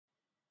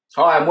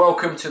Hi and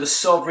welcome to the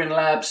Sovereign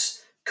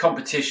Labs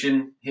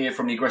competition here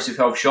from the Aggressive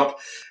Health Shop,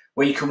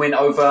 where you can win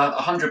over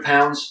 £100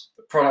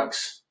 for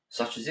products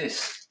such as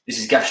this. This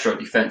is Gastro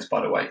Defense, by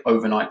the way.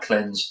 Overnight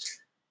cleanse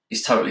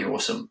is totally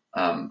awesome.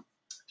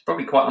 It's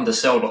probably quite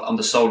undersold on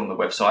the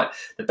website.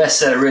 The best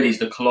seller really is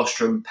the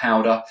colostrum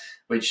powder,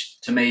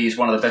 which to me is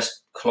one of the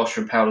best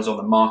colostrum powders on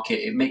the market.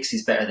 It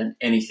mixes better than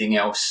anything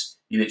else.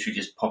 You literally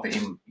just pop it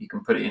in. You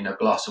can put it in a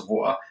glass of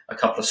water, a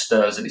couple of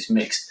stirs, and it's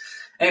mixed.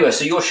 Anyway,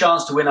 so your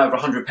chance to win over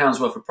 £100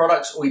 worth of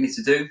products, all you need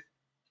to do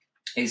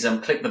is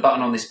click the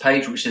button on this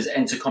page which says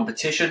enter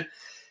competition,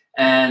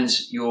 and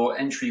your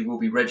entry will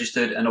be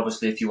registered. And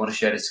obviously, if you want to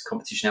share this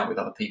competition out with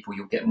other people,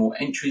 you'll get more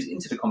entries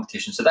into the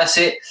competition. So that's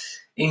it.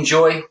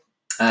 Enjoy.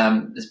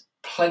 There's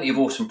plenty of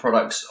awesome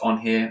products on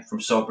here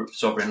from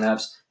Sovereign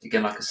Labs.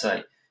 Again, like I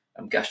say,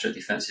 Gastro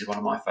Defense is one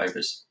of my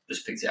favourites.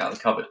 Just picked it out of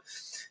the cupboard.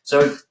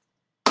 So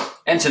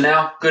enter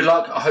now. Good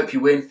luck. I hope you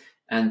win.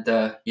 And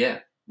yeah,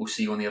 we'll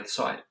see you on the other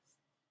side.